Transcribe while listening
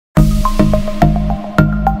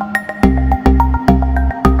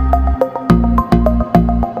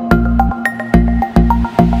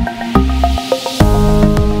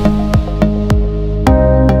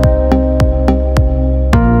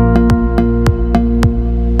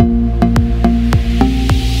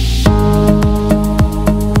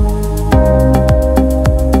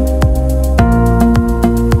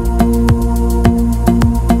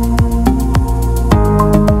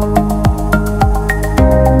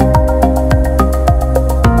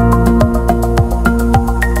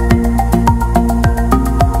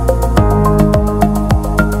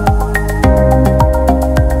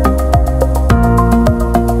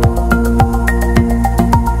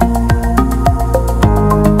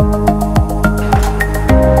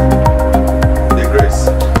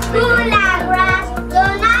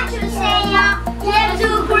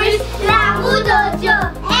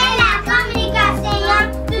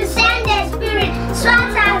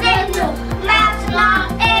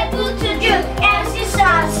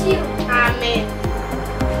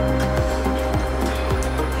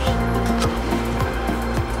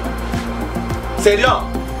Serion.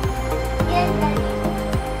 Yes, Daddy.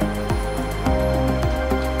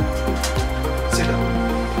 Sit down.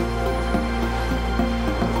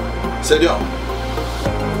 Serion,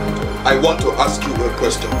 I want to ask you a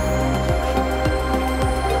question.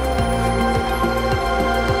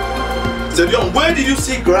 Serion, where did you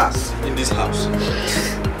see grass in this house?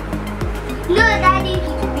 No, Daddy,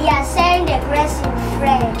 we are saying the grass in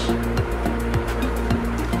French.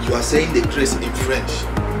 You are saying the grace in French.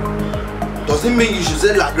 Does it mean you should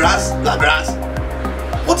say la grace? La grace?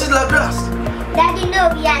 What is la grace? Daddy, no,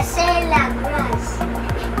 we are saying la grace.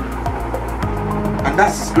 And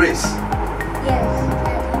that's his grace. Yes,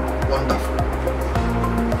 Daddy. Wonderful.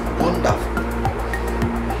 Wonderful.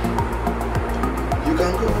 You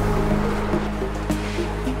can go.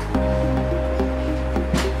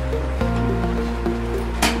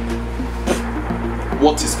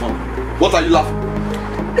 What is fun? What are you laughing?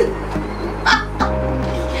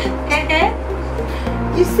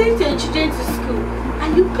 You sent your children to school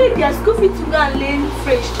and you paid their school fee to go and learn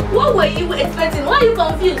French. What were you expecting? Why are you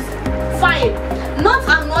confused? Fine. I'm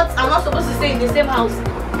not supposed to stay in the same house.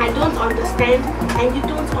 I don't understand and you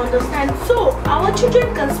don't understand. So our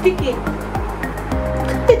children can speak it.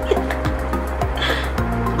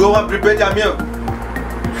 Go and prepare your meal.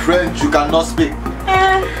 French you cannot speak.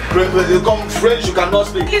 French you cannot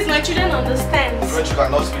speak. Please, my children understand. French you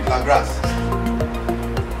cannot speak. La grace.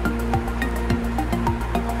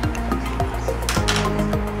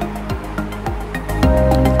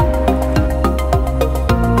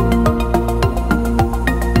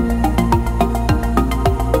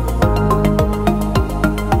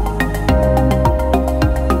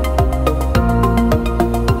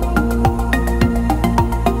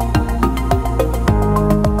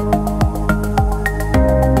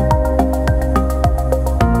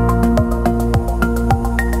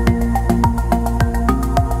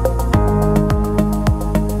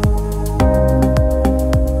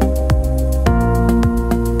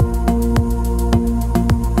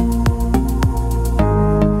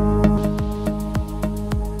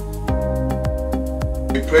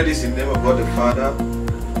 Pray this in the name of God the Father,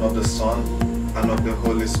 of the Son, and of the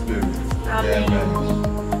Holy Spirit. Amen.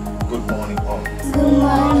 Amen. Good morning, all. Good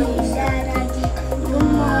morning, Daddy. Good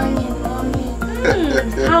morning, Mommy.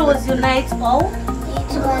 How was your night, Paul?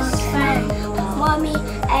 It was fine. Mommy,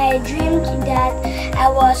 I dreamed that I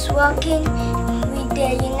was working with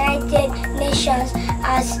the United Nations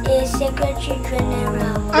as a Secretary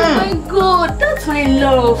General. Oh my God, that's my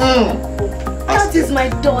love. That is my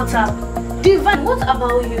daughter. Divine, what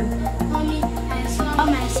about you? Mommy, I saw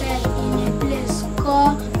myself in a place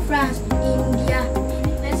called France, India,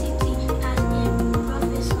 University as a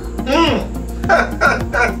professor.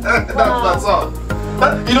 That's all.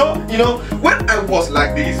 You know, when I was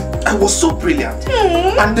like this, I was so brilliant.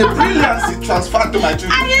 And the brilliance is transferred to my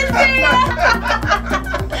children. Are you serious?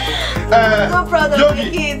 So proud of Yogi, my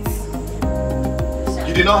kids.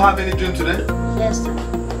 You did not have any dream today? Yes, sir.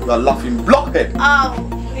 You are laughing blockhead. Oh,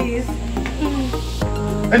 please.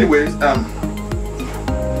 Anyways,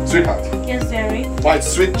 sweetheart. Yes, Jerry. My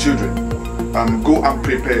sweet children, go and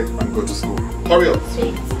prepare and go to school. Hurry up.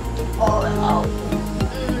 Sweet. Oh.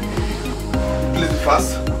 Please be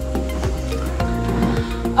fast.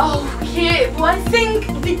 Okay, but I think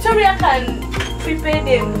Victoria can prepare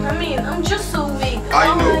them. I mean, I'm just so weak.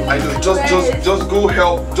 I know. Just go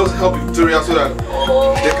help. Just help Victoria so that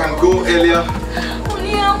they can go earlier.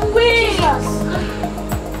 Only I'm weak.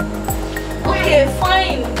 Okay,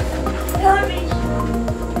 fine.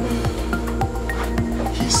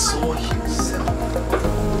 He saw himself.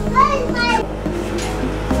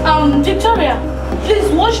 Victoria, please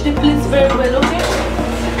wash the plates very well, okay?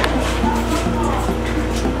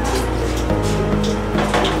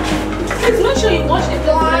 Please make sure you wash the plates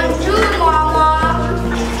very well. Bonjour, Mama.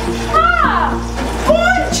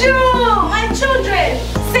 Bonjour, my children.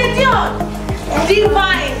 Sedion,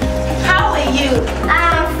 Divine, how are you?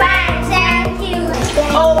 I'm fine, thank you.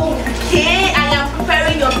 Okay, I am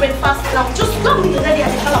preparing your breakfast now. Just come with the ready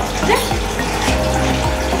at the color. Okay?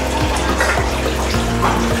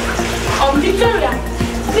 Victoria,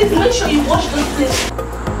 please make sure you wash those plates.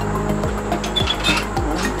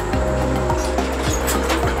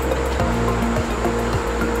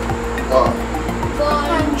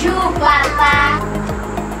 Bonjour, Papa.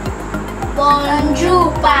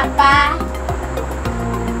 Bonjour, Papa.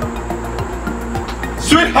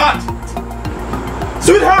 Sweetheart!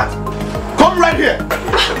 Sweetheart! Come right here!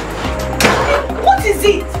 What is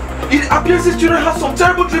it? It appears these children had some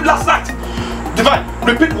terrible dream last night. Divine,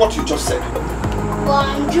 repeat what you just said.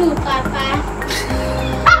 Bonjour, Papa.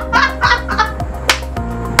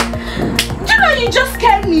 You know you just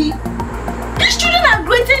scared me. These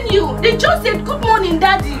greeting you. They just said good morning,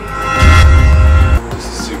 Daddy. This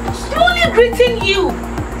is serious. They're only greeting you.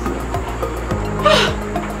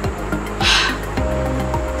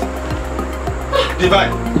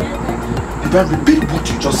 Divine. Divine, repeat what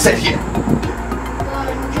you just said here.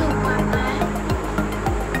 Bonjour, Papa.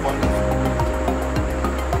 Wonderful.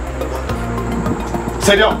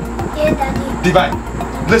 Sit down. Yes, Daddy. Divine,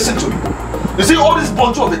 listen to me. You see all this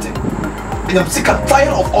bonjour of it? And I'm sick and tired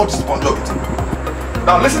of all this bonjour of it.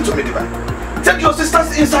 Now listen to me, Divine. Take your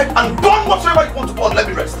sisters inside and burn whatsoever you want to burn. Let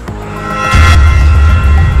me rest.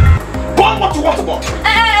 Burn what you want to burn.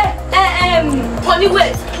 Honey,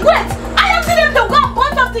 wait. I have seen them to go and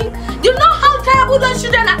burn something. You know how terrible those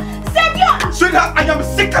children are. Senior! Sweetheart, I am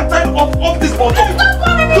sick and tired of this bonjour. Stop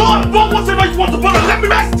burning me. Go and burn whatever you want to burn and let me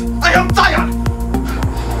rest. I am tired.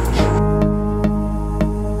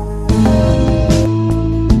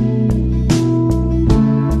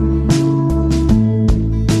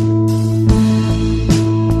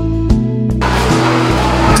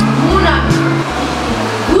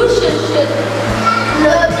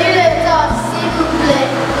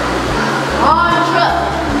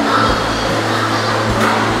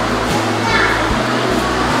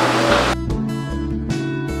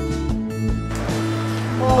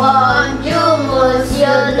 Bonjour,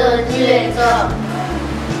 monsieur le directeur.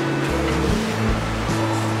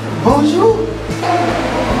 Bonjour.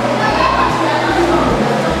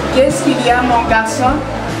 Qu'est-ce qu'il y a, mon garçon?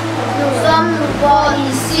 Nous sommes nouveaux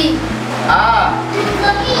ici. Ah,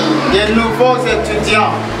 des nouveaux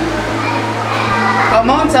étudiants.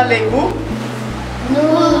 Comment allez-vous?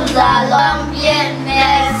 Nous allons bien,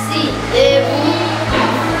 merci. Et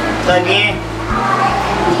vous? Très bien.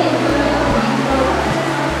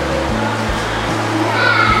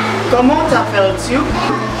 Comment t'appelles-tu? Je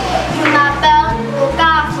m'appelle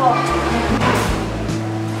Okafo.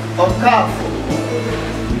 Okafo.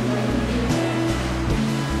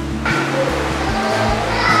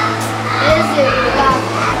 Ese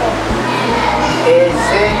Okafo.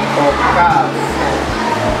 Ese Okafo.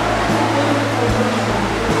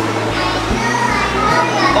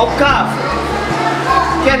 Okafo.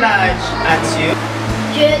 Quel âge as-tu?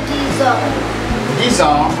 J'ai 10 ans. 10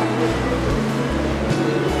 ans.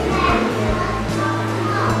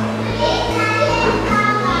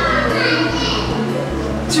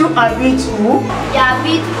 Tu habites où?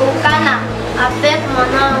 J'habite au Ghana avec mon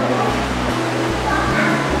oncle.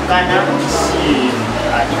 Ghana, ici,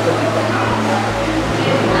 à Iko du Ghana.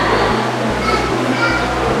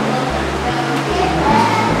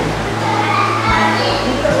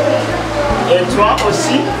 Et toi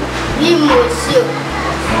aussi? Oui, monsieur.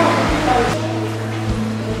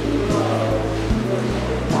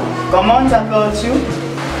 Comment t'appelles-tu?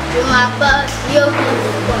 Je m'appelle YOGI the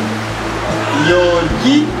Poor.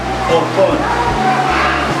 YOGI the Poor Boy.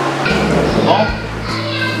 Bon.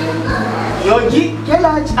 Yogi, quel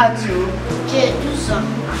âge as-tu? J'ai 12 ans.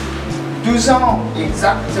 12 ans,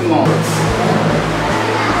 exactement.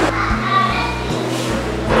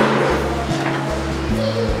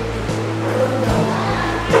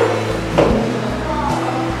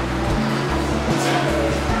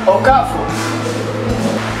 Okafo,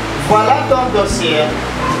 voilà ton dossier.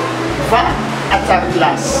 Va à ta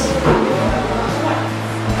classe.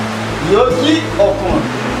 Yogi Okon,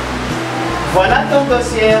 voilà ton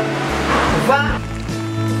dossier. Va.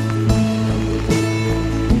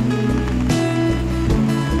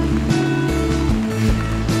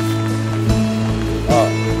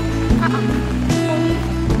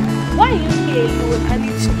 Why are you here alone and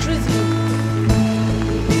it's drizzling?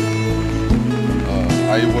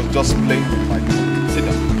 I was just playing with my phone. Sit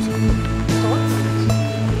down. What?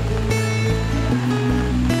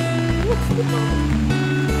 What's the problem?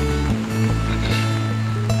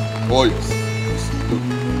 Oh yes. Look,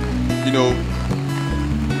 you know,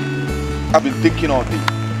 I've been thinking all day.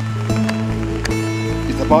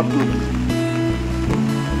 It's about Yogi.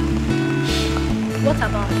 What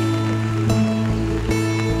about it?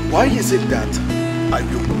 Why is it that I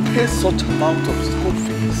will pay such amount of school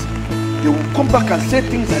fees? They will come back and say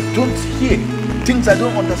things I don't hear, things I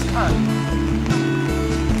don't understand.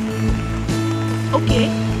 Okay,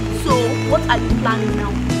 so what are you planning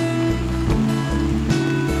now?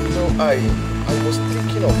 You know, I was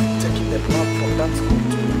thinking of taking them out from that school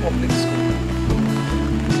to public school.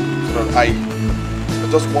 So that I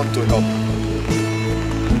just want to help.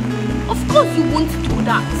 Of course you won't do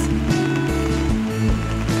that.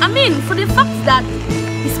 I mean, for the fact that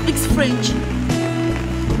he speaks French,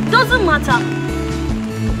 doesn't matter.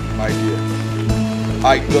 My dear,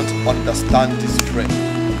 I don't understand this French.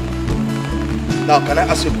 Now, can I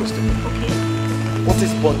ask you a question? Okay. What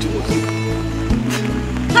is bonjour?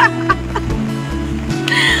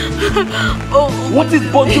 Oh. What is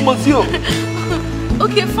bonjour, monsieur?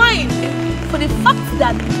 Okay, fine. For the fact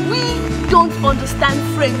that we don't understand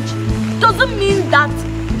French doesn't mean that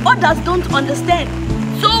others don't understand.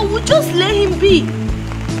 So we'll just let him be.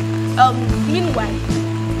 Meanwhile,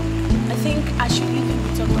 I think I should leave him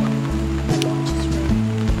with your dog. The lunch is ready.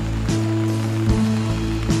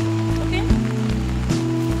 Okay?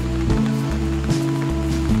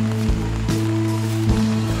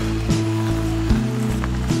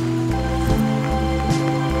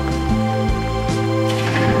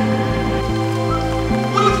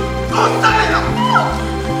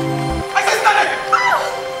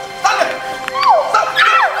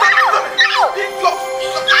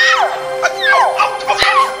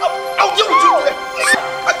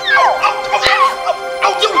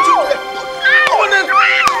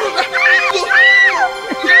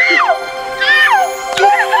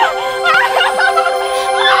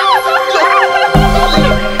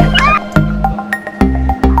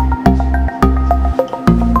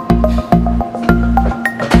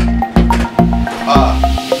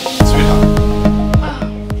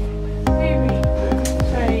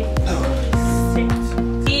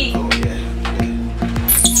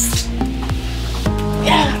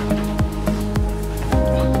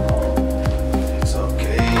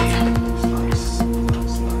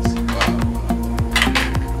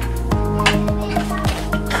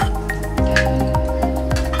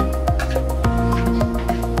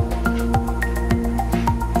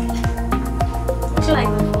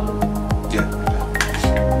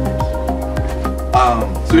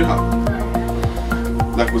 Sweetheart,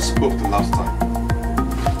 like we spoke the last time,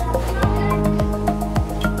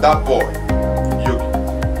 that boy, Yogi,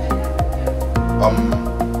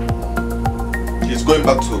 he's going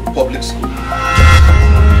back to public school.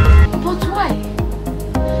 But why?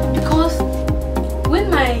 Because when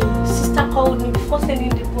my sister called me before sending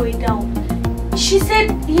the boy down, she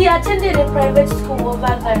said he attended a private school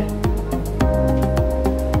over there.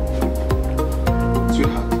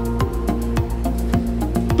 Sweetheart,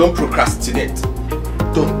 don't procrastinate.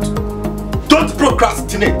 Don't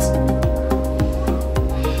procrastinate.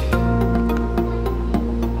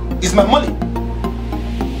 It's my money.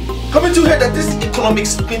 Haven't you heard that this economic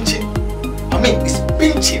is pinching? I mean, it's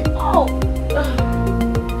pinching. Oh,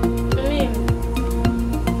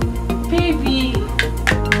 baby,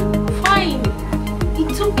 fine,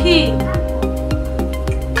 it's okay.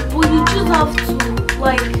 But you just have to,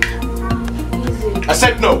 like, easy. I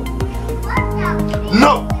said no.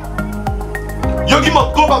 No! Yogi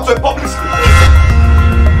must go back to a public school.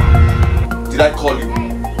 Did I call you?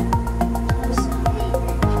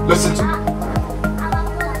 Listen to me.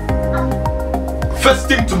 First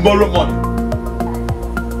thing tomorrow morning,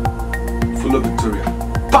 follow Victoria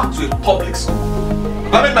back to a public school.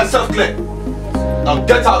 I made myself clear. Now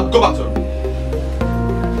get out, go back to her.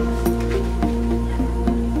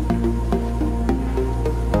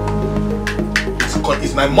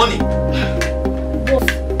 It's my money. But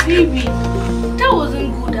baby, that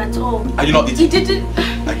wasn't good at all. Are you not eating? It didn't.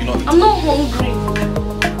 Are you not eating? I'm not hungry.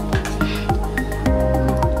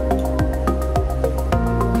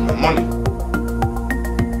 My money.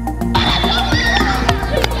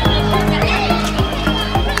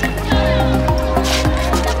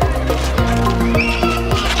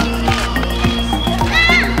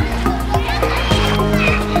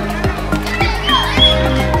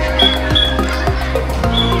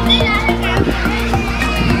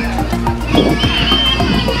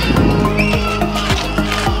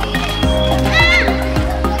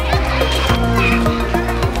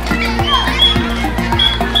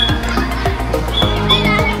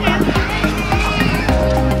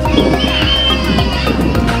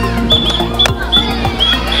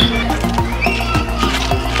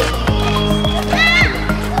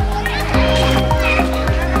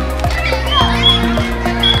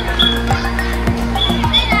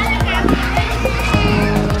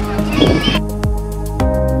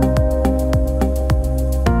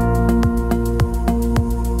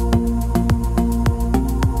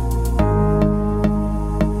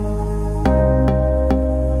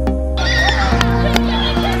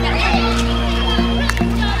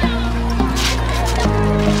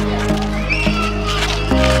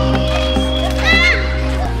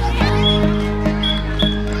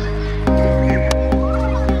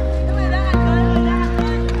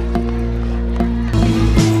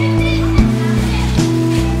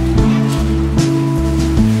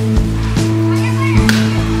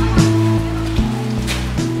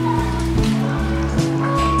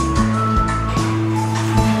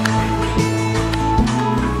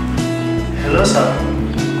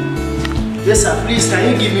 please,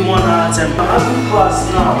 can you give me 1 hour time? I'm having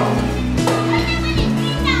class now.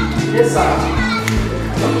 Yes, sir.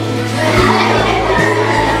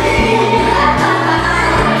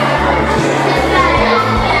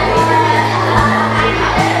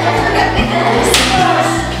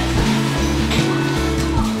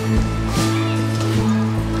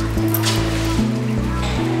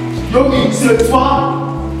 Yogi, c'est toi.